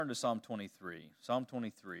Turn to Psalm 23. Psalm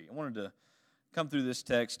 23. I wanted to come through this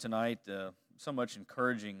text tonight. So much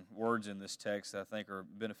encouraging words in this text that I think are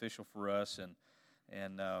beneficial for us.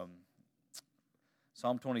 And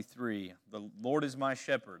Psalm 23. The Lord is my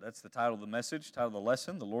shepherd. That's the title of the message, title of the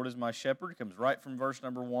lesson. The Lord is my shepherd. It comes right from verse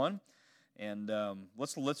number 1. And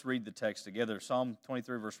let's read the text together. Psalm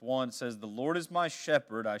 23, verse 1 says, "The Lord is my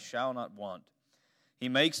shepherd; I shall not want. He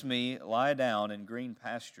makes me lie down in green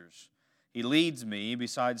pastures. He leads me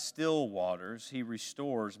beside still waters. He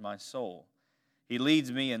restores my soul. He leads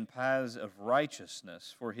me in paths of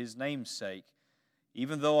righteousness for His name's sake.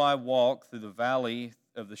 Even though I walk through the valley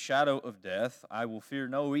of the shadow of death, I will fear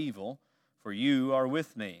no evil, for You are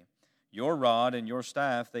with me. Your rod and Your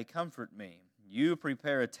staff, they comfort me. You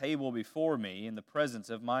prepare a table before me in the presence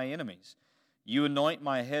of my enemies. You anoint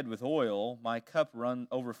my head with oil, my cup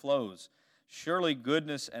overflows. Surely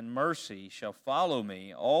goodness and mercy shall follow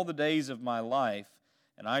me all the days of my life,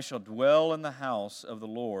 and I shall dwell in the house of the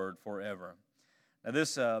Lord forever." Now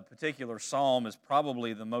this particular psalm is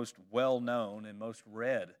probably the most well-known and most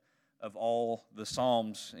read of all the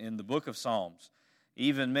psalms in the book of Psalms.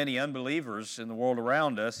 Even many unbelievers in the world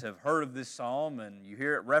around us have heard of this psalm, and you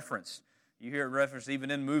hear it referenced. You hear it referenced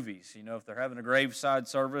even in movies. You know, if they're having a graveside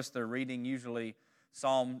service, they're reading usually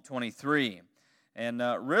Psalm 23. And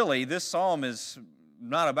really, this psalm is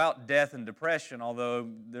not about death and depression, although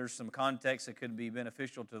there's some context that could be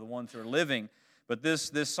beneficial to the ones who are living. But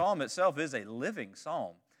this psalm itself is a living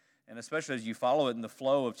psalm. And especially as you follow it in the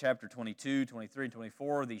flow of chapter 22, 23, and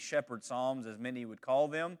 24, these shepherd psalms, as many would call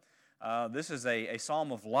them, this is a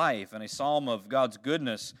psalm of life and a psalm of God's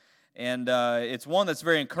goodness. And it's one that's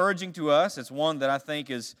very encouraging to us. It's one that I think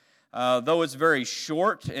is, though it's very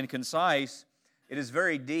short and concise, it is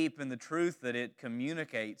very deep in the truth that it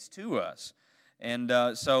communicates to us. And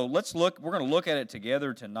so we're going to look at it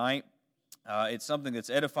together tonight. It's something that's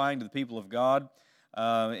edifying to the people of God.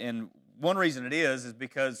 And one reason it is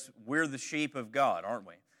because we're the sheep of God, aren't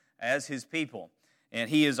we? As His people. And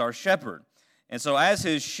He is our shepherd. And so as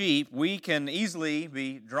His sheep, we can easily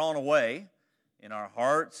be drawn away in our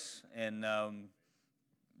hearts and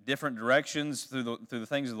different directions through the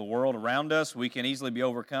things of the world around us. We can easily be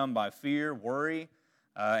overcome by fear, worry,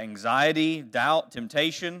 anxiety, doubt,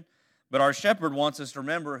 temptation. But our shepherd wants us to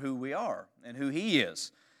remember who we are and who He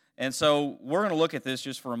is. And so we're going to look at this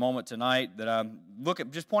just for a moment tonight.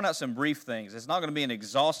 Just point out some brief things. It's not going to be an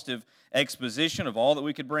exhaustive exposition of all that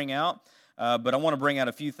we could bring out, but I want to bring out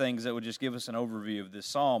a few things that would just give us an overview of this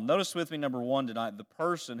psalm. Notice with me, number 1 tonight, the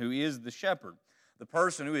person who is the shepherd. The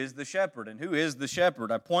person who is the shepherd. And who is the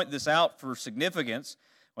shepherd? I point this out for significance.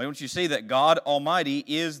 Why don't you see that God Almighty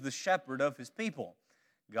is the shepherd of His people?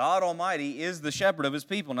 God Almighty is the shepherd of His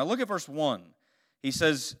people. Now look at verse 1. He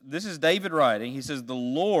says, this is David writing, he says, "The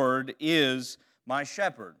Lord is my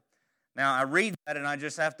shepherd." Now I read that and I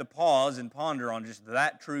just have to pause and ponder on just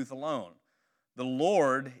that truth alone. The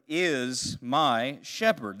Lord is my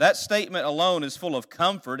shepherd. That statement alone is full of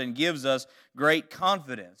comfort and gives us great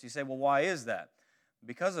confidence. You say, well, why is that?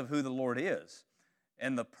 Because of who the Lord is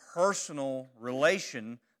and the personal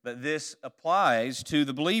relation that this applies to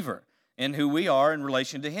the believer and who we are in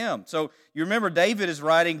relation to Him. So you remember David is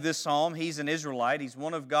writing this psalm. He's an Israelite. He's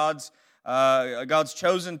one of God's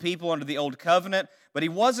chosen people under the Old Covenant. But he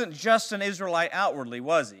wasn't just an Israelite outwardly,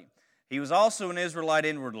 was he? He was also an Israelite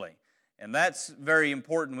inwardly. And that's very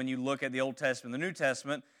important when you look at the Old Testament and the New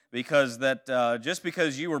Testament, because that just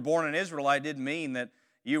because you were born an Israelite didn't mean that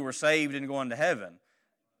you were saved and going to heaven.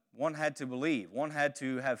 One had to believe. One had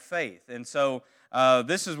to have faith. And so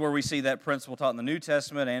this is where we see that principle taught in the New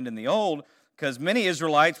Testament and in the Old, because many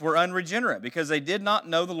Israelites were unregenerate because they did not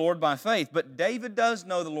know the Lord by faith. But David does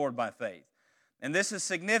know the Lord by faith. And this is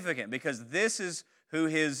significant because this is who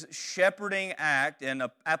his shepherding act and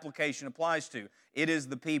application applies to. It is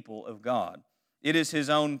the people of God. It is His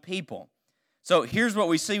own people. So here's what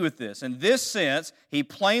we see with this. In this sense, he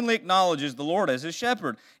plainly acknowledges the Lord as his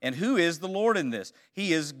shepherd. And who is the Lord in this?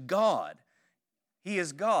 He is God. He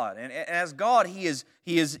is God. And as God, He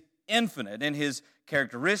is infinite in His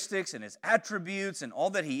characteristics and His attributes and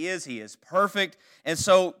all that He is perfect. And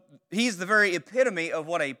so He's the very epitome of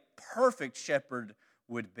what a perfect shepherd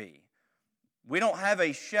would be. We don't have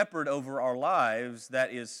a shepherd over our lives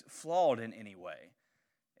that is flawed in any way.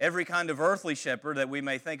 Every kind of earthly shepherd that we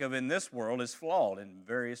may think of in this world is flawed in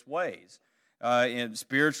various ways.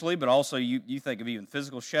 Spiritually, but also you think of even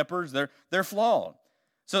physical shepherds, they're flawed.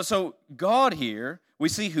 So God here, we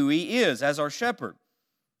see who He is as our shepherd.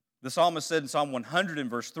 The psalmist said in Psalm 100 in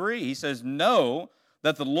verse 3, he says, "Know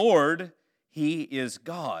that the Lord, He is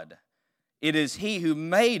God. It is He who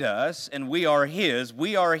made us, and we are His.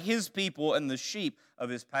 We are His people and the sheep of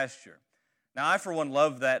His pasture. Now, I, for one,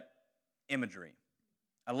 love that imagery.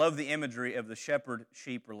 I love the imagery of the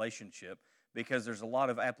shepherd-sheep relationship because there's a lot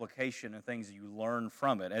of application and things that you learn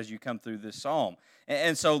from it as you come through this psalm.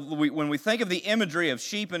 And so when we think of the imagery of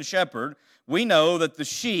sheep and shepherd, we know that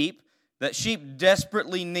sheep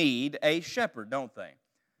desperately need a shepherd, don't they?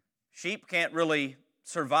 Sheep can't really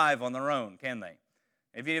survive on their own, can they?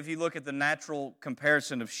 If you look at the natural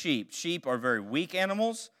comparison of sheep are very weak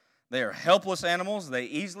animals. They are helpless animals. They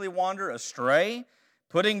easily wander astray,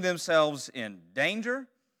 putting themselves in danger.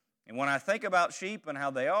 And when I think about sheep and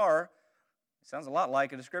how they are, it sounds a lot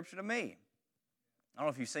like a description of me. I don't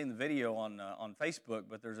know if you've seen the video on Facebook,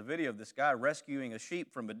 but there's a video of this guy rescuing a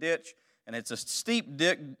sheep from a ditch, and it's a steep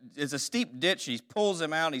ditch. He pulls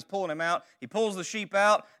him out. He's pulling him out. He pulls the sheep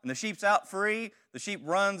out, and the sheep's out free. The sheep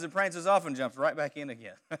runs and prances off and jumps right back in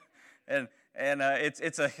again. and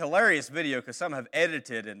it's a hilarious video because some have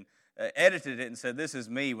edited it and said, "This is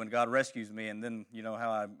me when God rescues me," and then you know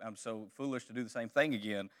how I'm so foolish to do the same thing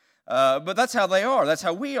again. But that's how they are. That's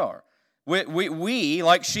how we are. We,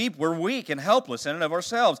 like sheep, we're weak and helpless in and of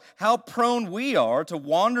ourselves. How prone we are to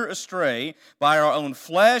wander astray by our own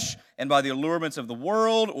flesh and by the allurements of the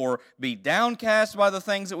world, or be downcast by the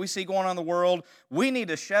things that we see going on in the world. We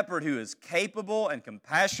need a shepherd who is capable and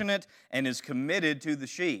compassionate and is committed to the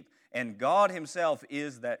sheep. And God Himself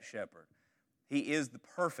is that shepherd. He is the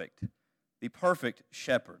perfect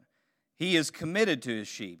shepherd. He is committed to His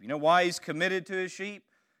sheep. You know why He's committed to His sheep?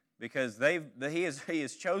 Because He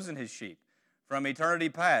has chosen His sheep from eternity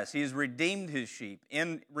past. He has redeemed His sheep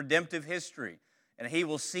in redemptive history. And He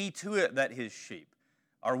will see to it that His sheep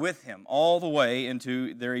are with Him all the way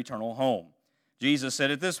into their eternal home. Jesus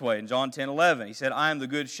said it this way in John 10:11. He said, "I am the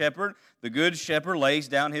good shepherd. The good shepherd lays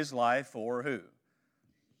down his life for" who?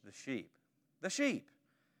 The sheep. The sheep.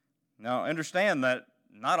 Now understand that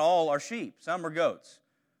not all are sheep. Some are goats.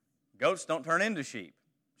 Goats don't turn into sheep.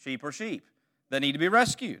 Sheep are sheep that need to be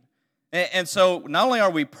rescued. And so not only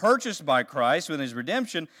are we purchased by Christ with His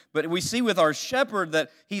redemption, but we see with our shepherd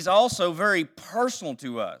that He's also very personal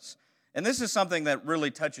to us. And this is something that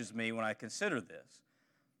really touches me when I consider this,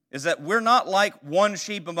 is that we're not like one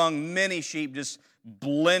sheep among many sheep just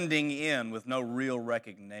blending in with no real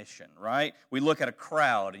recognition, right? We look at a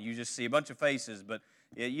crowd and you just see a bunch of faces, but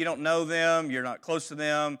you don't know them, you're not close to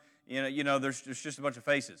them, you know there's just a bunch of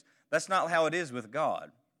faces. That's not how it is with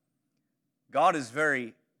God. God is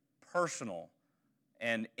very personal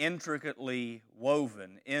and intricately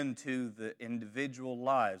woven into the individual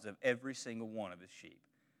lives of every single one of His sheep.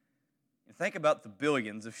 And think about the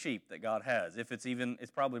billions of sheep that God has.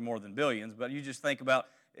 It's probably more than billions, but you just think about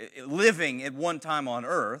living at one time on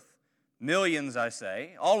earth, millions, I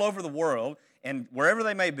say, all over the world, and wherever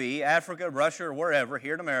they may be, Africa, Russia, or wherever,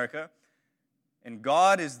 here in America, and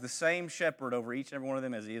God is the same shepherd over each and every one of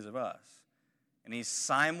them as He is of us. And He's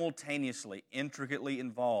simultaneously, intricately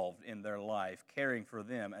involved in their life, caring for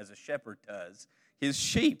them as a shepherd does His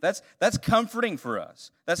sheep. That's comforting for us.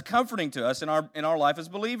 That's comforting to us in our life as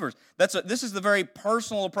believers. This is the very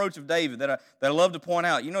personal approach of David that I love to point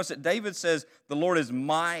out. You notice that David says, "The Lord is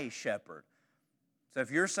my shepherd." So if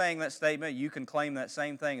you're saying that statement, you can claim that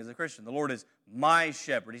same thing as a Christian. The Lord is my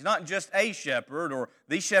shepherd. He's not just a shepherd or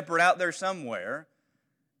the shepherd out there somewhere.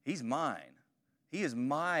 He's mine. He is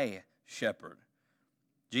my shepherd.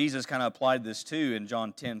 Jesus kind of applied this too in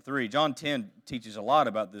John 10:3. John 10 teaches a lot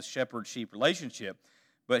about this shepherd-sheep relationship,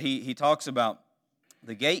 but he talks about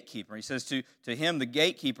the gatekeeper. He says, to him the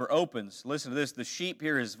gatekeeper opens. Listen to this. The sheep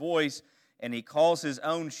hear His voice, and He calls His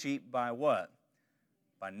own sheep by what?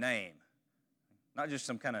 By name. Not just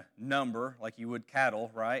some kind of number like you would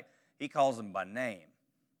cattle, right? He calls them by name.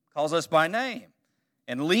 Calls us by name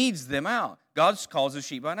and leads them out. God calls His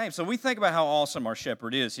sheep by name. So we think about how awesome our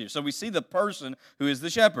shepherd is here. So we see the person who is the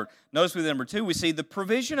shepherd. Notice with number 2, we see the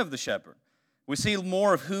provision of the shepherd. We see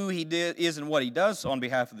more of who He is and what He does on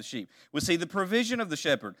behalf of the sheep. We see the provision of the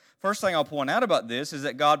shepherd. First thing I'll point out about this is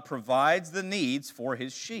that God provides the needs for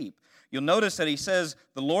His sheep. You'll notice that He says,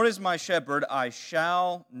 "The Lord is my shepherd, I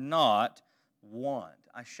shall not want."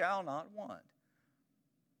 I shall not want.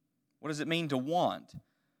 What does it mean to want?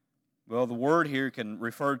 Well, the word here can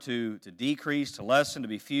refer to decrease, to lessen, to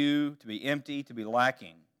be few, to be empty, to be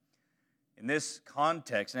lacking. In this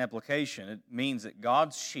context and application, it means that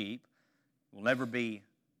God's sheep will never be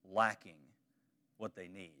lacking what they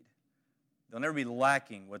need. They'll never be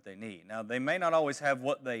lacking what they need. Now, they may not always have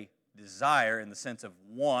what they desire in the sense of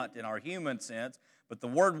want in our human sense, but the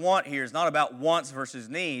word want here is not about wants versus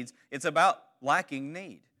needs. It's about lacking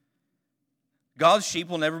need. God's sheep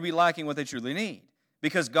will never be lacking what they truly need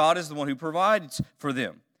because God is the one who provides for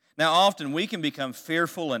them. Now, often we can become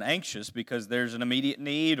fearful and anxious because there's an immediate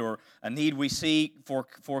need or a need we see for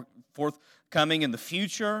forthcoming in the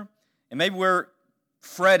future, and maybe we're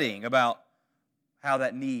fretting about how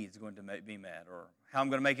that need is going to be met or how I'm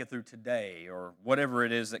going to make it through today or whatever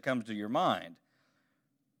it is that comes to your mind.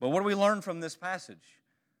 But what do we learn from this passage?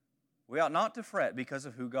 We ought not to fret because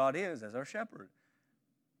of who God is as our shepherd.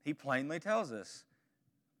 He plainly tells us,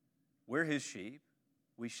 we're His sheep,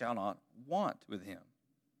 we shall not want with Him.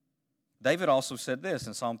 David also said this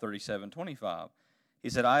in Psalm 37:25. He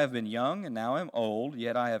said, I have been young and now am old,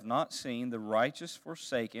 yet I have not seen the righteous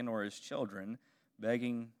forsaken or his children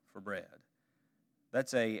begging for bread.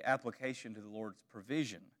 That's an application to the Lord's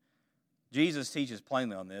provision. Jesus teaches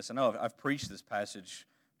plainly on this. I know I've preached this passage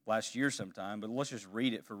last year sometime, but let's just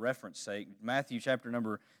read it for reference sake. Matthew chapter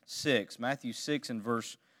number 6. Matthew 6 and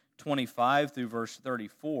verse 25 through verse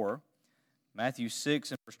 34. Matthew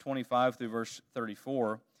 6 and verse 25 through verse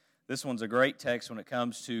 34. This one's a great text when it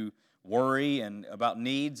comes to worry and about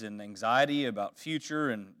needs and anxiety about future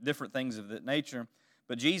and different things of that nature.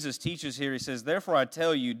 But Jesus teaches here, He says, therefore I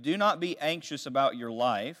tell you, do not be anxious about your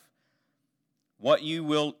life, what you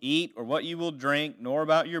will eat or what you will drink, nor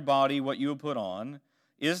about your body, what you will put on.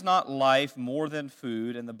 Is not life more than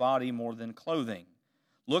food, and the body more than clothing?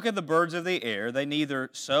 Look at the birds of the air. They neither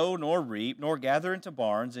sow nor reap, nor gather into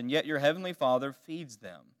barns, and yet your heavenly Father feeds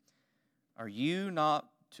them. Are you not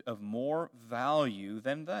of more value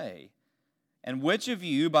than they? And which of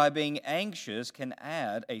you, by being anxious, can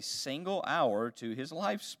add a single hour to his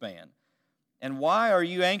lifespan? And why are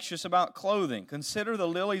you anxious about clothing? Consider the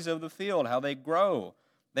lilies of the field, how they grow.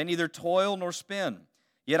 They neither toil nor spin.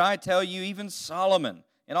 Yet I tell you, even Solomon,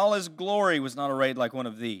 in all his glory, was not arrayed like one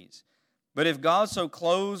of these. But if God so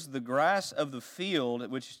clothes the grass of the field,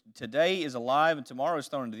 which today is alive and tomorrow is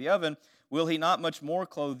thrown into the oven, will He not much more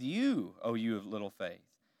clothe you, O you of little faith?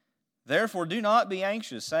 Therefore do not be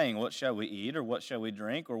anxious, saying, what shall we eat, or what shall we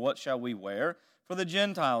drink, or what shall we wear? For the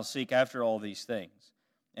Gentiles seek after all these things.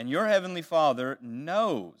 And your heavenly Father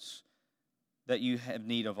knows that you have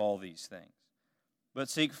need of all these things. But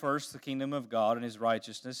seek first the kingdom of God and His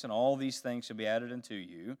righteousness, and all these things shall be added unto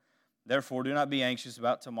you. Therefore do not be anxious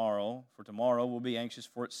about tomorrow, for tomorrow will be anxious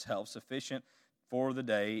for itself. Sufficient for the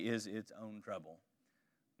day is its own trouble.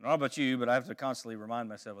 I don't know about you, but I have to constantly remind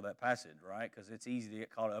myself of that passage, right? Because it's easy to get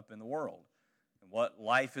caught up in the world and what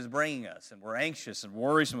life is bringing us, and we're anxious and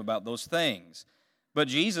worrisome about those things. But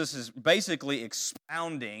Jesus is basically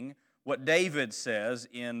expounding what David says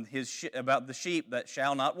in his about the sheep that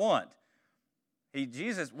shall not want.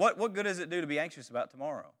 Jesus, what good does it do to be anxious about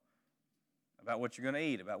tomorrow? About what you're going to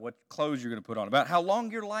eat, about what clothes you're going to put on, about how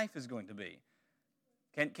long your life is going to be.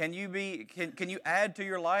 Can you add to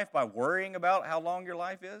your life by worrying about how long your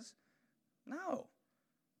life is? No.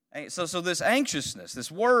 So this anxiousness,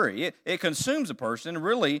 this worry, it consumes a person, and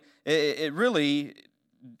really, it really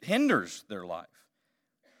hinders their life.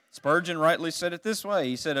 Spurgeon rightly said it this way.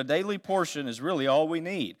 He said, a daily portion is really all we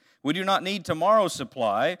need. We do not need tomorrow's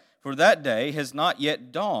supply, for that day has not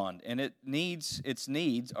yet dawned, and its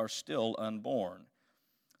needs are still unborn.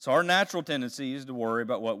 So our natural tendency is to worry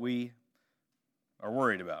about what we are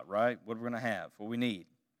worried about, right? What we're going to have, what we need.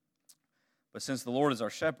 But since the Lord is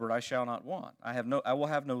our shepherd, I shall not want. I will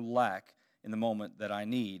have no lack in the moment that I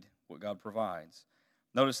need what God provides.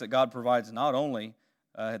 Notice that God provides not only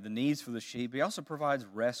the needs for the sheep, He also provides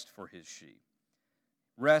rest for His sheep.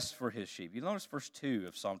 Rest for His sheep. You notice verse 2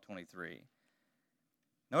 of Psalm 23.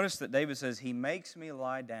 Notice that David says, He makes me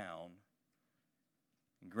lie down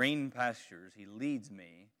in green pastures. He leads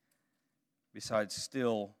me beside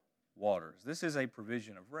still waters. This is a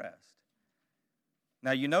provision of rest.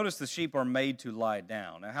 Now, you notice the sheep are made to lie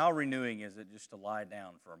down. Now, how renewing is it just to lie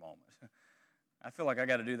down for a moment? I feel like I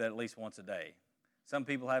got to do that at least once a day. Some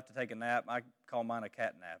people have to take a nap. I call mine a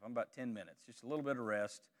cat nap. I'm about 10 minutes, just a little bit of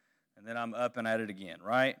rest, and then I'm up and at it again,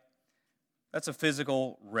 right? That's a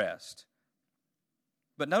physical rest.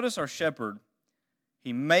 But notice our shepherd,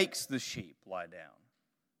 He makes the sheep lie down.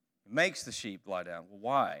 He makes the sheep lie down. Well,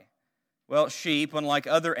 why? Well, sheep, unlike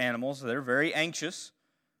other animals, they're very anxious,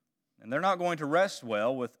 and they're not going to rest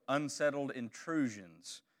well with unsettled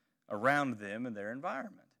intrusions around them and their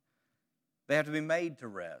environment. They have to be made to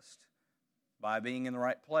rest by being in the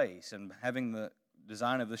right place and having the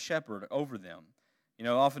design of the shepherd over them. You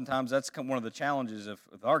know, oftentimes that's one of the challenges of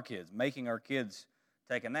our kids, making our kids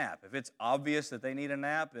take a nap. If it's obvious that they need a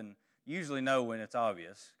nap, and you usually know when it's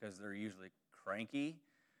obvious because they're usually cranky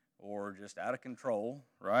or just out of control,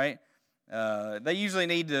 right? They usually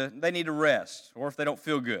need to rest, or if they don't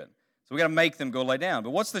feel good. So we got to make them go lay down. But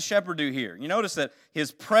what's the shepherd do here? You notice that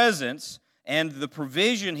his presence And the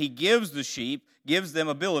provision he gives the sheep gives them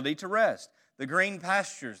ability to rest. The green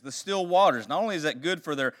pastures, the still waters, not only is that good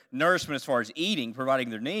for their nourishment as far as eating, providing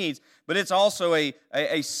their needs, but it's also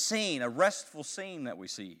a scene, a restful scene that we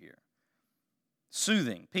see here.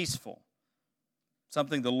 Soothing, peaceful,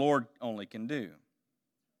 something the Lord only can do.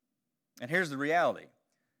 And here's the reality,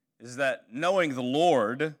 is that knowing the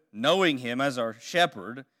Lord, knowing Him as our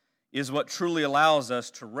shepherd, is what truly allows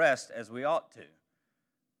us to rest as we ought to,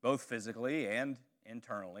 both physically and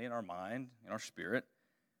internally in our mind, in our spirit.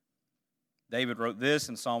 David wrote this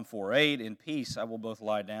in Psalm 4:8, "In peace I will both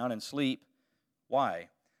lie down and sleep." Why?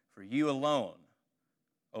 "For you alone,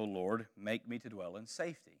 O Lord, make me to dwell in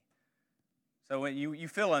safety." So when you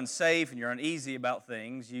feel unsafe and you're uneasy about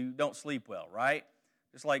things, you don't sleep well, right?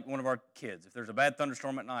 Just like one of our kids. If there's a bad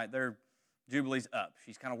thunderstorm at night, Jubilee's up.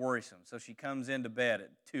 She's kind of worrisome. So she comes into bed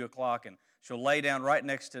at 2 o'clock and she'll lay down right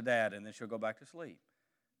next to Dad and then she'll go back to sleep.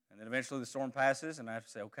 And then eventually the storm passes and I have to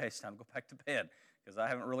say, okay, it's time to go back to bed because I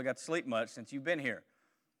haven't really got to sleep much since you've been here.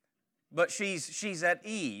 But she's at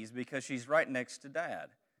ease because she's right next to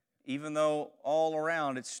Dad, even though all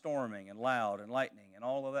around it's storming and loud and lightning and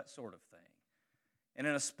all of that sort of thing. And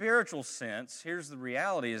in a spiritual sense, here's the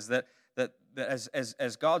reality is that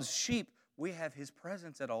as God's sheep, we have His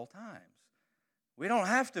presence at all times. We don't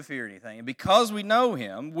have to fear anything. And because we know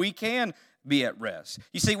Him, we can be at rest.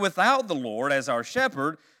 You see, without the Lord as our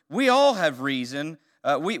shepherd, we all have reason.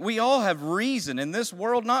 We all have reason in this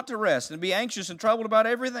world not to rest and be anxious and troubled about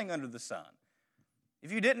everything under the sun.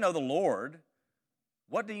 If you didn't know the Lord,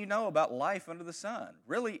 what do you know about life under the sun?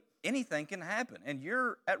 Really, anything can happen, and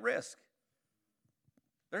you're at risk.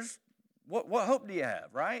 What hope do you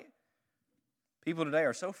have, right? People today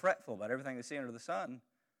are so fretful about everything they see under the sun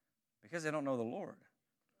because they don't know the Lord.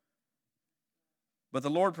 But the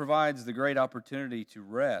Lord provides the great opportunity to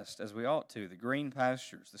rest as we ought to. The green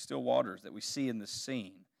pastures, the still waters that we see in this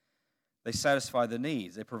scene, they satisfy the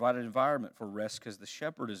needs. They provide an environment for rest because the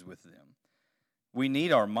shepherd is with them. We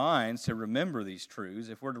need our minds to remember these truths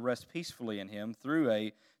if we're to rest peacefully in Him through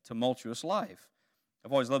a tumultuous life.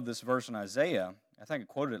 I've always loved this verse in Isaiah. I think I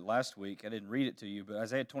quoted it last week. I didn't read it to you, but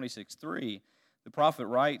Isaiah 26:3, the prophet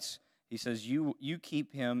writes, he says, you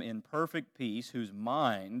keep him in perfect peace whose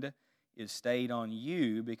mind is stayed on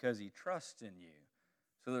you because he trusts in you.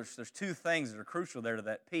 So there's two things that are crucial there to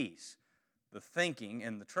that peace, the thinking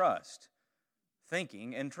and the trust.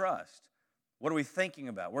 Thinking and trust. What are we thinking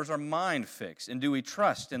about? Where's our mind fixed? And do we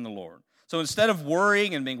trust in the Lord? So instead of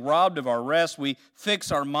worrying and being robbed of our rest, we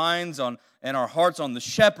fix our minds on and our hearts on the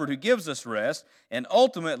shepherd who gives us rest. And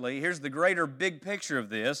ultimately, here's the greater big picture of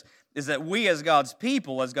this, is that we as God's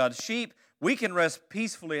people, as God's sheep, we can rest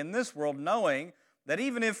peacefully in this world knowing that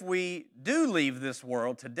even if we do leave this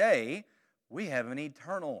world today, we have an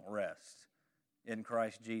eternal rest in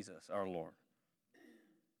Christ Jesus our Lord.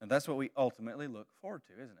 And that's what we ultimately look forward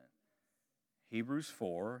to, isn't it? Hebrews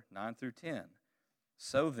 4:9-10.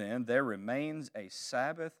 So then, there remains a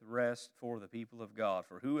Sabbath rest for the people of God.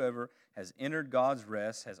 For whoever has entered God's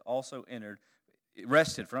rest has also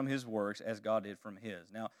rested from his works as God did from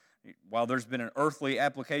His. Now, while there's been an earthly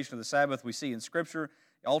application of the Sabbath we see in Scripture,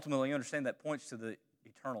 ultimately you understand that points to the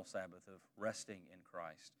eternal Sabbath of resting in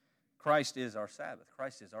Christ. Christ is our Sabbath.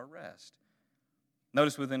 Christ is our rest.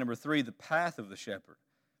 Notice within number 3, the path of the shepherd.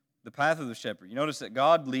 The path of the shepherd. You notice that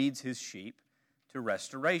God leads His sheep to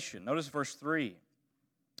restoration. Notice verse 3.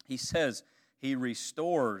 He says, He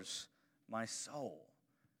restores my soul.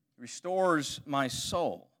 He restores my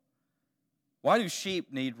soul. Why do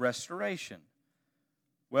sheep need restoration?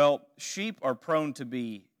 Well, sheep are prone to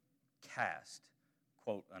be cast,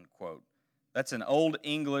 quote unquote. That's an old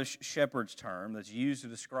English shepherd's term that's used to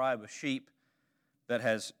describe a sheep that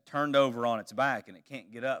has turned over on its back and it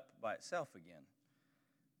can't get up by itself again.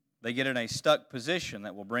 They get in a stuck position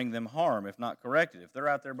that will bring them harm if not corrected. If they're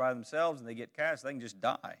out there by themselves and they get cast, they can just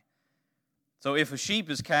die. So if a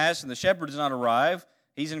sheep is cast and the shepherd does not arrive,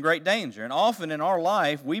 he's in great danger. And often in our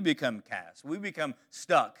life, we become cast. We become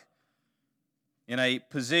stuck in a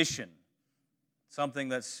position, something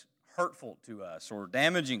that's hurtful to us or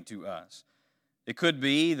damaging to us. It could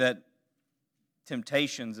be that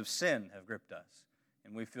temptations of sin have gripped us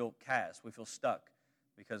and we feel cast, we feel stuck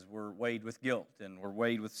because we're weighed with guilt and we're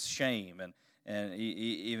weighed with shame and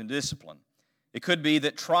even discipline. It could be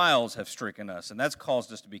that trials have stricken us and that's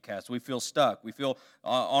caused us to be cast. We feel stuck, we feel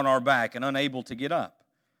on our back and unable to get up.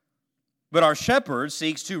 But our shepherd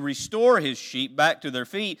seeks to restore his sheep back to their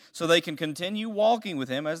feet so they can continue walking with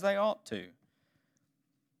him as they ought to.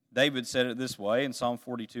 David said it this way in Psalm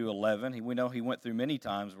 42:11. We know he went through many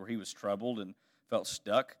times where he was troubled and felt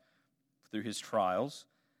stuck through his trials.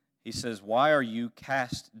 He says, why are you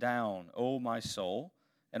cast down, O my soul?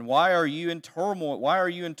 And why are you in turmoil? Why are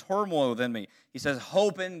you in turmoil within me? He says,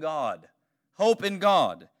 hope in God. Hope in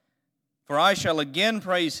God. For I shall again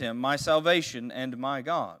praise him, my salvation and my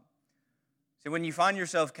God. See, when you find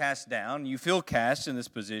yourself cast down, you feel cast in this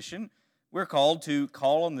position, we're called to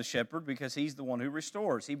call on the shepherd because he's the one who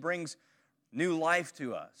restores. He brings new life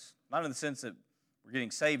to us. Not in the sense that we're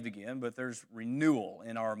getting saved again, but there's renewal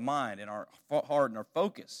in our mind, in our heart, and our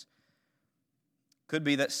focus. Could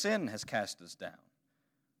be that sin has cast us down.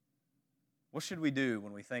 What should we do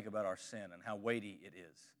when we think about our sin and how weighty it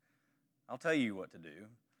is? I'll tell you what to do.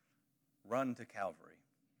 Run to Calvary.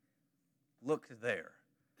 Look there.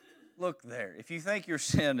 Look there. If you think your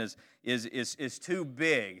sin is too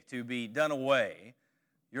big to be done away,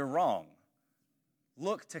 you're wrong.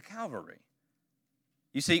 Look to Calvary.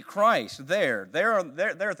 You see, Christ there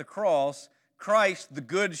at the cross, Christ, the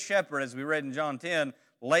good shepherd, as we read in John 10,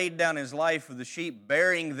 laid down his life for the sheep,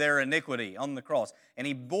 bearing their iniquity on the cross. And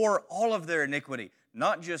he bore all of their iniquity,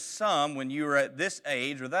 not just some when you were at this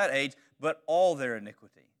age or that age, but all their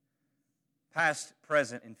iniquity, past,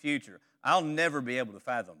 present, and future. I'll never be able to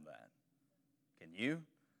fathom that. Can you?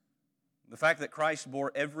 The fact that Christ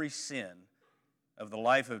bore every sin of the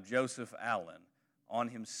life of Joseph Allen on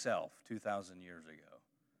himself 2,000 years ago.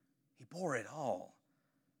 He bore it all.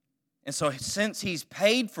 And so since he's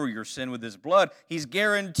paid for your sin with his blood, he's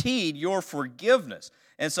guaranteed your forgiveness.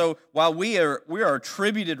 And so while we are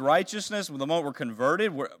attributed righteousness, the moment we're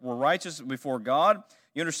converted, we're righteous before God,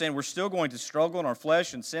 you understand we're still going to struggle in our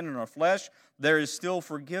flesh and sin in our flesh. There is still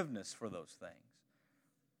forgiveness for those things.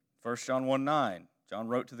 1 John 1:9, John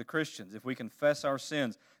wrote to the Christians, if we confess our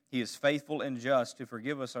sins, he is faithful and just to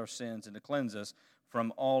forgive us our sins and to cleanse us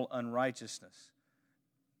from all unrighteousness.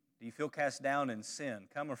 Do you feel cast down in sin?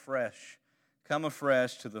 Come afresh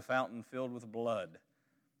to the fountain filled with blood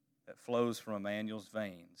that flows from Emmanuel's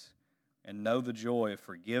veins, and know the joy of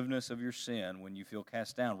forgiveness of your sin when you feel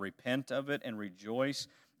cast down. Repent of it and rejoice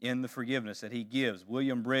in the forgiveness that he gives.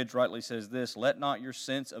 William Bridge rightly says this, let not your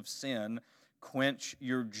sense of sin quench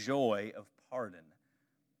your joy of pardon.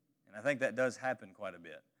 And I think that does happen quite a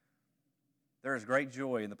bit. There is great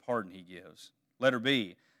joy in the pardon he gives. Letter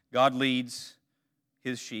B, God leads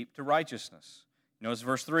his sheep to righteousness. Notice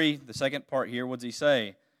verse 3, the second part here, what does he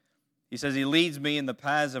say? He says, he leads me in the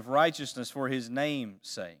paths of righteousness for his name's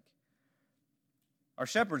sake. Our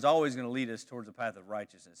shepherd's always going to lead us towards the path of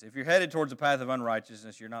righteousness. If you're headed towards the path of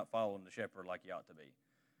unrighteousness, you're not following the shepherd like you ought to be.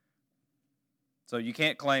 So you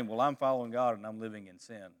can't claim, well, I'm following God and I'm living in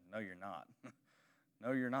sin. No, you're not.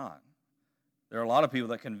 No, you're not. There are a lot of people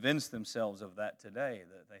that convince themselves of that today,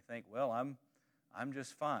 that they think, well, I'm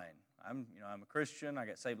just fine. I'm a Christian. I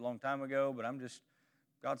got saved a long time ago, but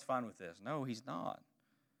God's fine with this. No, he's not.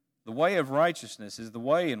 The way of righteousness is the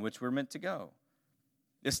way in which we're meant to go.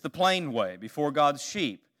 It's the plain way before God's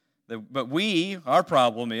sheep. But our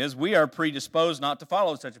problem is we are predisposed not to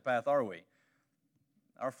follow such a path, are we?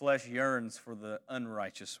 Our flesh yearns for the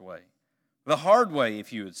unrighteous way. The hard way,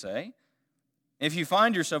 if you would say. If you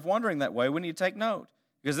find yourself wandering that way, we need to take note.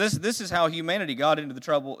 Because this is how humanity got into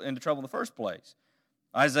trouble in the first place.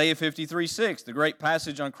 Isaiah 53:6, the great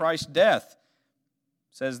passage on Christ's death,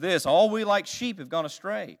 says this, all we like sheep have gone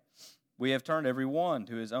astray. We have turned every one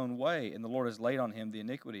to his own way, and the Lord has laid on him the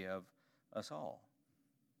iniquity of us all.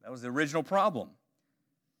 That was the original problem.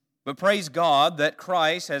 But praise God that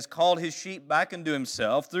Christ has called his sheep back into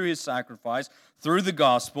himself through his sacrifice, through the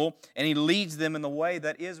gospel, and he leads them in the way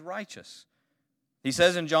that is righteous. He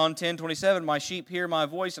says in John 10:27, my sheep hear my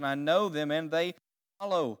voice, and I know them, and they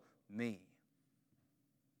follow me.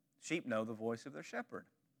 Sheep know the voice of their shepherd.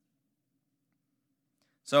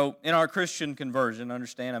 So in our Christian conversion,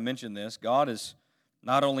 understand, I mentioned this, God has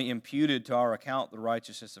not only imputed to our account the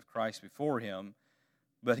righteousness of Christ before him,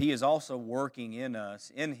 but he is also working in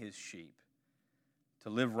us, in his sheep, to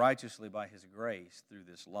live righteously by his grace through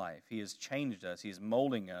this life. He has changed us. He is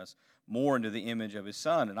molding us more into the image of his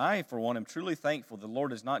Son. And I, for one, am truly thankful the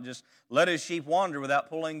Lord has not just let his sheep wander without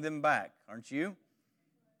pulling them back. Aren't you?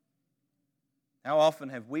 How often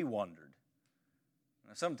have we wandered?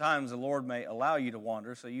 Now, sometimes the Lord may allow you to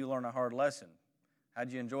wander so you learn a hard lesson.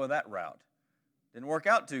 How'd you enjoy that route? Didn't work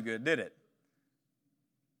out too good, did it?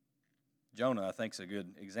 Jonah, I think, is a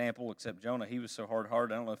good example, except Jonah, he was so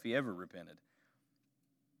hard-hearted, I don't know if he ever repented.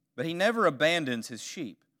 But he never abandons his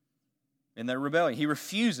sheep in their rebellion. He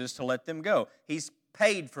refuses to let them go. He's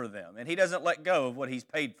paid for them, and he doesn't let go of what he's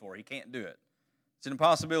paid for. He can't do it. It's an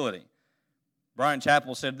impossibility. Brian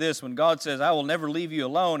Chappell said this, when God says, I will never leave you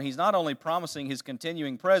alone, he's not only promising his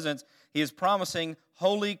continuing presence, he is promising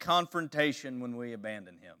holy confrontation when we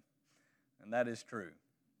abandon him. And that is true.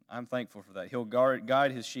 I'm thankful for that. He'll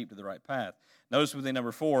guide his sheep to the right path. Notice within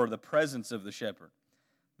number 4, the presence of the shepherd.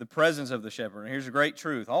 The presence of the shepherd. And here's a great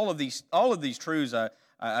truth. All of these truths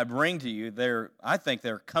I bring to you, I think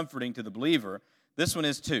they're comforting to the believer. This one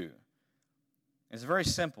is too. It's very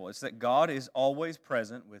simple. It's that God is always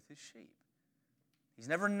present with his sheep. He's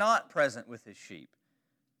never not present with his sheep.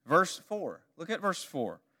 Verse 4. Look at verse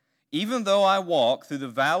 4. Even though I walk through the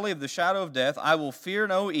valley of the shadow of death, I will fear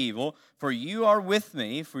no evil, for you are with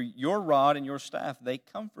me, for your rod and your staff, they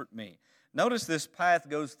comfort me. Notice this path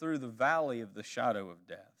goes through the valley of the shadow of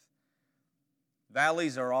death.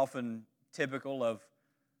 Valleys are often typical of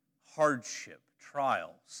hardship,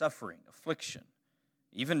 trial, suffering, affliction,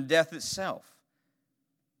 even death itself.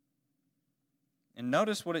 And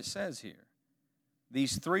notice what it says here.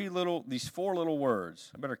 These four little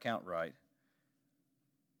words, I better count right.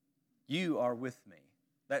 You are with me.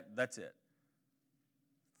 That's it.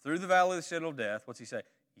 Through the valley of the shadow of death, what's he say?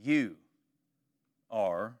 You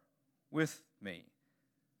are with me.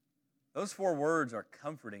 Those 4 words are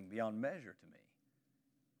comforting beyond measure to me.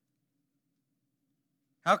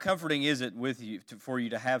 How comforting is it for you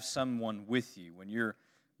to have someone with you when you're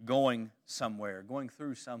going somewhere, going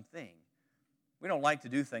through something? We don't like to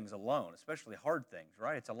do things alone, especially hard things,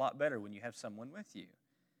 right? It's a lot better when you have someone with you.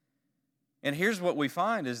 And here's what we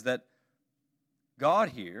find is that God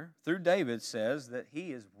here, through David, says that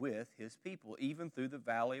he is with his people, even through the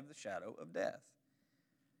valley of the shadow of death.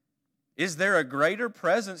 Is there a greater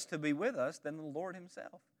presence to be with us than the Lord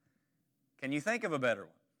himself? Can you think of a better one?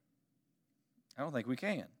 I don't think we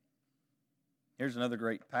can. Here's another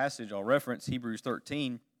great passage I'll reference, Hebrews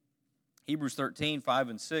 13. Hebrews 13, 5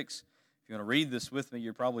 and 6. If you want to read this with me,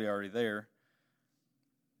 you're probably already there.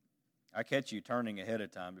 I catch you turning ahead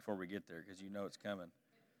of time before we get there because you know it's coming.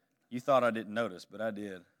 You thought I didn't notice, but I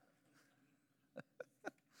did.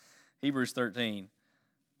 Hebrews 13,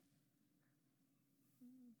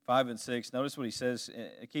 5 and 6. Notice what he says.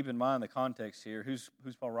 Keep in mind the context here. Who's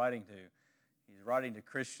Paul writing to? He's writing to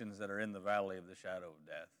Christians that are in the valley of the shadow of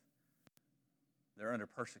death. They're under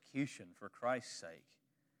persecution for Christ's sake.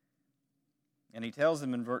 And he tells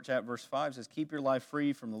them in verse 5, says, keep your life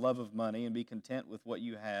free from the love of money and be content with what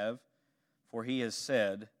you have. For he has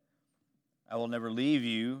said, I will never leave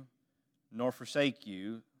you nor forsake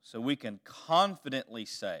you. So we can confidently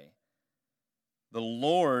say, the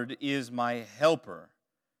Lord is my helper.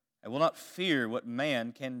 I will not fear what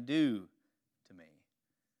man can do to me.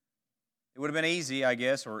 It would have been easy, I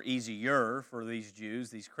guess, or easier for these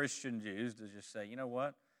Jews, these Christian Jews, to just say, you know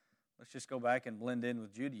what? Let's just go back and blend in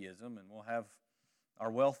with Judaism and we'll have our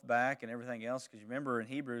wealth back and everything else. Because you remember in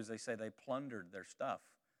Hebrews, they say they plundered their stuff,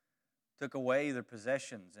 took away their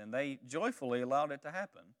possessions, and they joyfully allowed it to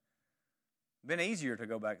happen. Been easier to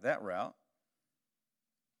go back that route.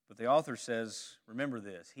 But the author says, remember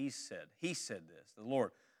this. He said this, the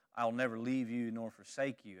Lord, I'll never leave you nor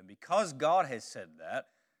forsake you. And because God has said that,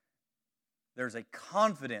 there's a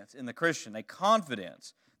confidence in the Christian, a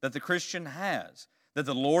confidence that the Christian has, that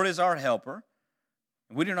the Lord is our helper,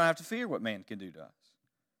 and we do not have to fear what man can do to us.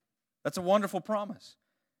 That's a wonderful promise.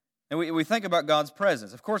 And we think about God's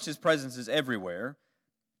presence. Of course, his presence is everywhere.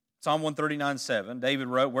 Psalm 139:7, David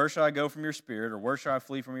wrote, where shall I go from your spirit, or where shall I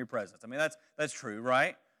flee from your presence? I mean, that's true,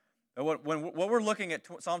 right? But when we're looking at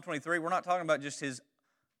Psalm 23, we're not talking about just his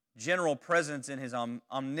general presence in his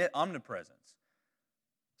omnipresence.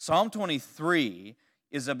 Psalm 23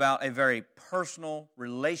 is about a very personal,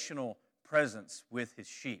 relational presence with his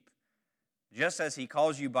sheep. Just as he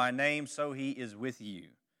calls you by name, so he is with you.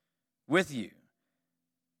 With you.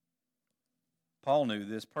 Paul knew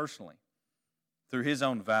this personally. Through his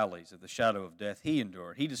own valleys of the shadow of death, he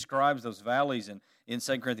endured. He describes those valleys in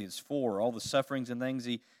 2 Corinthians 4, all the sufferings and things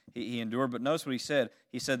he endured. But notice what he said.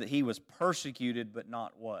 He said that he was persecuted, but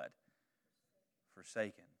not what?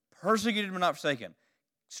 Forsaken. Persecuted, but not forsaken.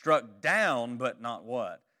 Struck down, but not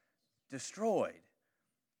what? Destroyed.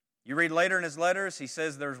 You read later in his letters, he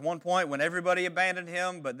says there's one point when everybody abandoned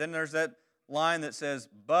him, but then there's that line that says,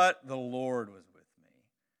 but the Lord was with me.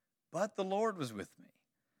 But the Lord was with me.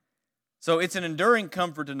 So it's an enduring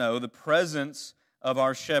comfort to know the presence of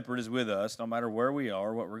our shepherd is with us no matter where we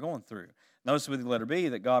are or what we're going through. Notice with the letter B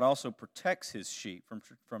that God also protects his sheep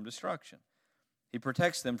from destruction. He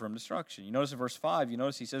protects them from destruction. You notice in verse 5,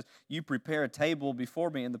 he says, you prepare a table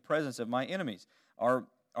before me in the presence of my enemies. Are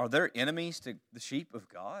there enemies to the sheep of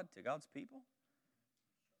God, to God's people?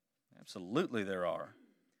 Absolutely there are.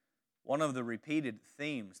 One of the repeated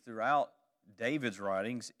themes throughout David's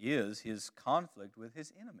writings is his conflict with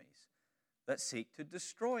his enemies that seek to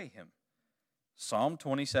destroy him. Psalm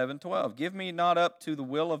 27:12. Give me not up to the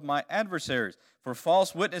will of my adversaries, for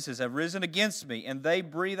false witnesses have risen against me, and they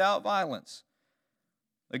breathe out violence.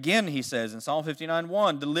 Again, he says in Psalm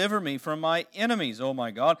 59:1, deliver me from my enemies, O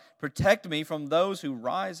my God. Protect me from those who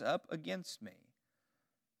rise up against me.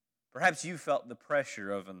 Perhaps you felt the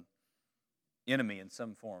pressure of an enemy in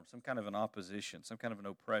some form, some kind of an opposition, some kind of an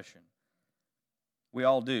oppression. We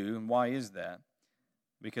all do, and why is that?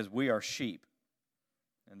 Because we are sheep,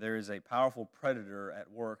 and there is a powerful predator at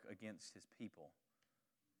work against his people.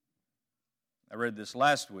 I read this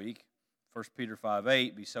last week, 1 Peter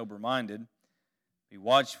 5:8, be sober-minded, be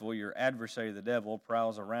watchful, your adversary the devil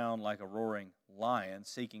prowls around like a roaring lion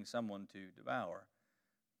seeking someone to devour.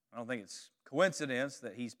 I don't think it's coincidence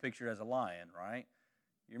that he's pictured as a lion, right?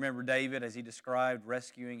 You remember David as he described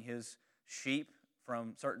rescuing his sheep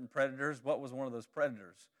from certain predators? What was one of those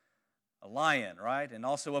predators? A lion, right? And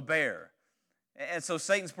also a bear. And so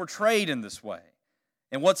Satan's portrayed in this way.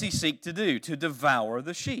 And what's he seek to do? To devour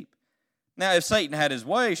the sheep. Now, if Satan had his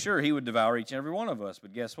way, sure, he would devour each and every one of us.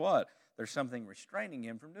 But guess what? There's something restraining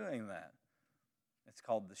him from doing that. It's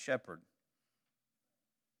called the shepherd.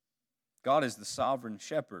 God is the sovereign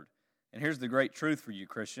shepherd. And here's the great truth for you,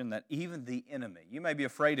 Christian, that even the enemy, you may be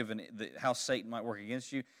afraid of how Satan might work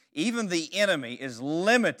against you, even the enemy is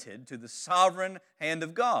limited to the sovereign hand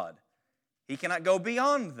of God. He cannot go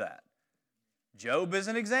beyond that. Job is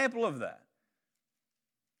an example of that.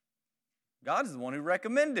 God is the one who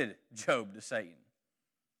recommended Job to Satan.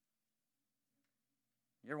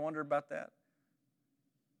 You ever wonder about that?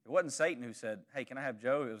 It wasn't Satan who said, hey, can I have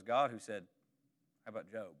Job? It was God who said, how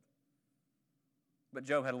about Job? But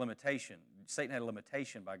Job had a limitation. Satan had a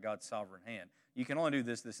limitation by God's sovereign hand. You can only do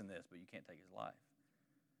this, this, and this, but you can't take his life.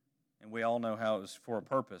 And we all know how it was for a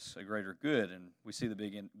purpose, a greater good, and we see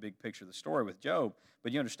the big picture of the story with Job.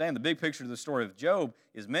 But you understand, the big picture of the story of Job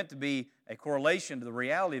is meant to be a correlation to the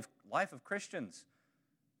reality of life of Christians,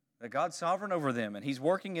 that God's sovereign over them, and He's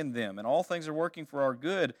working in them, and all things are working for our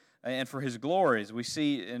good and for His glory, as we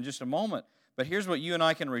see in just a moment. But here's what you and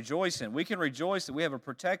I can rejoice in. We can rejoice that we have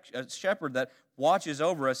a shepherd that watches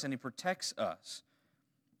over us, and He protects us.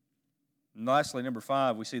 And lastly, number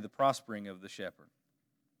 5, we see the prospering of the shepherd.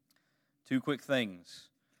 2 quick things.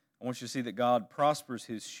 I want you to see that God prospers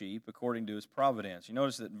His sheep according to His providence. You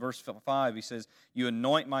notice that in verse 5, He says, you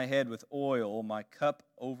anoint my head with oil, my cup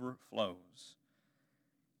overflows.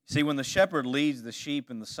 See, when the shepherd leads the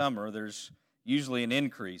sheep in the summer, there's usually an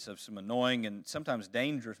increase of some annoying and sometimes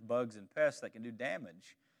dangerous bugs and pests that can do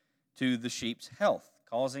damage to the sheep's health,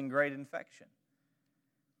 causing great infection.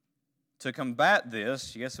 To combat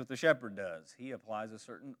this, guess what the shepherd does? He applies a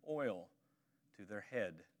certain oil to their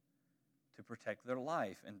head to protect their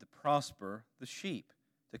life and to prosper the sheep,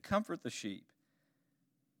 to comfort the sheep.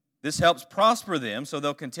 This helps prosper them so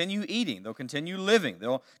they'll continue eating, they'll continue living,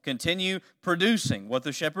 they'll continue producing what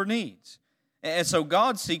the shepherd needs. And so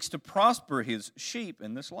God seeks to prosper His sheep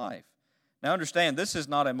in this life. Now understand, this is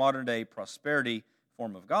not a modern-day prosperity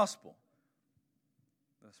form of gospel.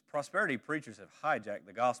 The prosperity preachers have hijacked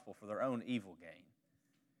the gospel for their own evil gain.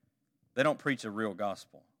 They don't preach a real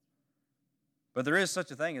gospel. But there is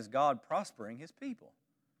such a thing as God prospering His people.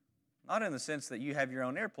 Not in the sense that you have your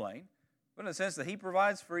own airplane, but in the sense that He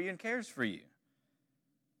provides for you and cares for you.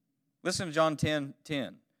 Listen to John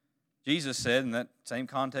 10:10. Jesus said in that same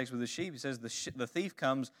context with the sheep, He says, the thief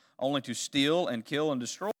comes only to steal and kill and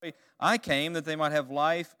destroy. I came that they might have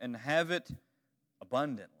life and have it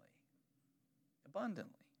abundantly.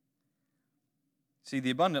 Abundantly. See, the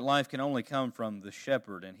abundant life can only come from the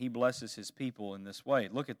shepherd, and He blesses His people in this way.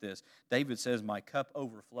 Look at this. David says, my cup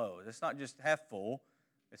overflows. It's not just half full.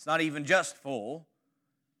 It's not even just full.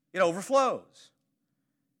 It overflows.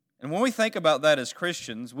 And when we think about that as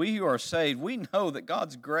Christians, we who are saved, we know that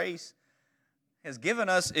God's grace has given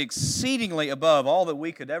us exceedingly above all that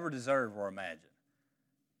we could ever deserve or imagine.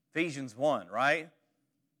 Ephesians 1, right?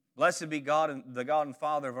 Blessed be God, the God and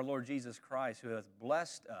Father of our Lord Jesus Christ, who has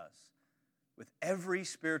blessed us with every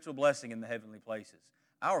spiritual blessing in the heavenly places.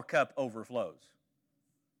 Our cup overflows.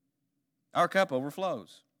 Our cup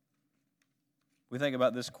overflows. We think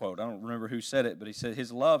about this quote. I don't remember who said it, but he said,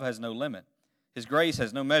 His love has no limit. His grace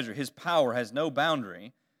has no measure. His power has no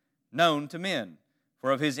boundary known to men.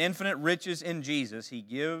 For of His infinite riches in Jesus, He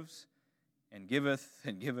gives and giveth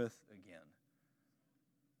and giveth again.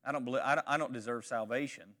 I don't deserve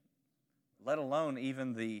salvation, let alone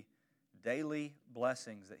even the daily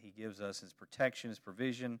blessings that He gives us, His protection, His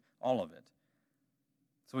provision, all of it.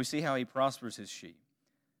 So we see how He prospers His sheep.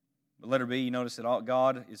 But letter B, you notice that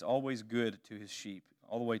God is always good to His sheep,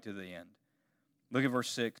 all the way to the end. Look at verse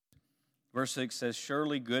 6. Verse 6 says,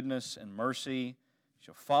 surely goodness and mercy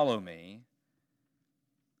shall follow me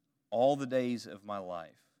all the days of my life,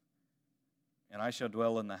 and I shall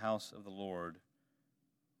dwell in the house of the Lord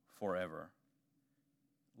forever.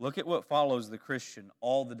 Look at what follows the Christian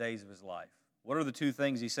all the days of his life. What are the two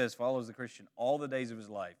things he says follows the Christian all the days of his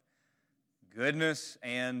life? Goodness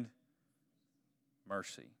and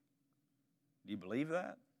mercy. Do you believe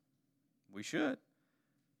that? We should.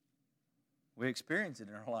 We experience it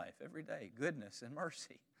in our life every day. Goodness and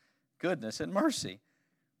mercy. Goodness and mercy.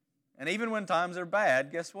 And even when times are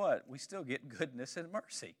bad, guess what? We still get goodness and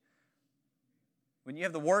mercy. When you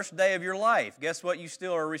have the worst day of your life, guess what you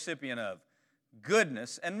still are a recipient of?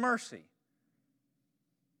 Goodness and mercy.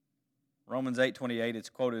 Romans 8:28, it's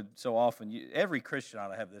quoted so often. Every Christian ought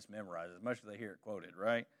to have this memorized as much as they hear it quoted,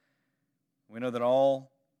 right? We know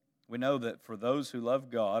that for those who love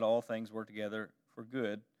God, all things work together for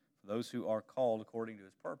good, for those who are called according to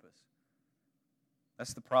His purpose.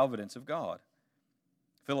 That's the providence of God.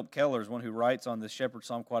 Philip Keller is one who writes on this shepherd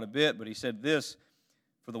psalm quite a bit, but he said this: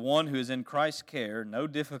 for the one who is in Christ's care, no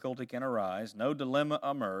difficulty can arise, no dilemma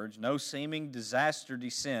emerge, no seeming disaster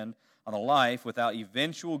descend on a life without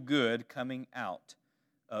eventual good coming out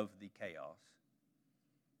of the chaos.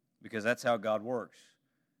 Because that's how God works.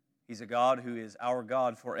 He's a God who is our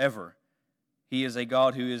God forever. He is a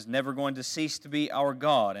God who is never going to cease to be our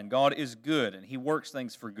God, and God is good, and He works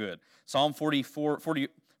things for good. Psalm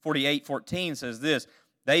 48:14 says this.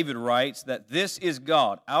 David writes that this is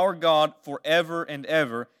God, our God forever and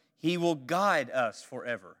ever. He will guide us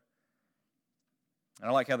forever. And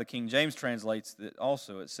I like how the King James translates it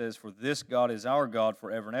also. It says, for this God is our God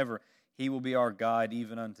forever and ever. He will be our guide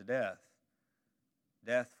even unto death.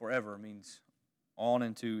 Death forever means on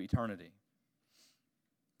into eternity.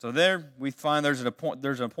 So there we find there's an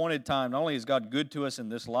appointed time. Not only is God good to us in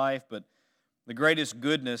this life, but the greatest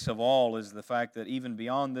goodness of all is the fact that even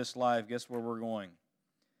beyond this life, guess where we're going?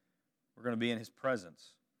 We're going to be in His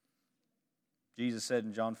presence. Jesus said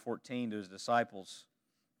in John 14 to His disciples,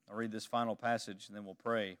 I'll read this final passage and then we'll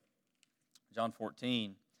pray. John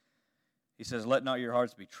 14, He says, let not your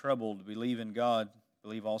hearts be troubled. Believe in God,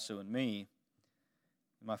 believe also in me.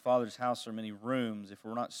 In my Father's house are many rooms. If it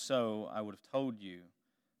were not so, I would have told you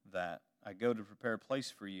that. I go to prepare a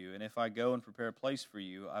place for you. And if I go and prepare a place for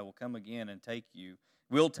you, I will come again and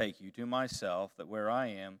will take you to myself, that where I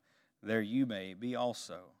am, there you may be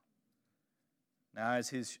also. Now, as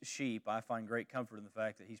His sheep, I find great comfort in the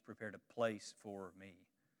fact that He's prepared a place for me.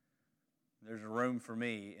 There's a room for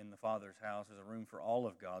me in the Father's house. There's a room for all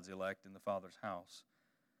of God's elect in the Father's house.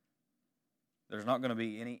 There's not going to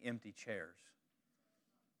be any empty chairs.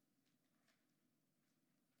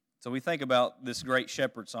 So we think about this great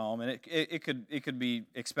shepherd psalm, and it could be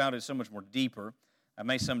expounded so much more deeper. I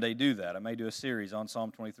may someday do that. I may do a series on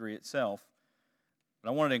Psalm 23 itself. But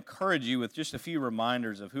I wanted to encourage you with just a few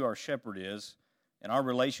reminders of who our shepherd is and our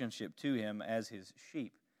relationship to Him as His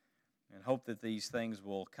sheep, and hope that these things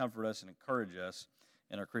will comfort us and encourage us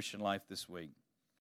in our Christian life this week.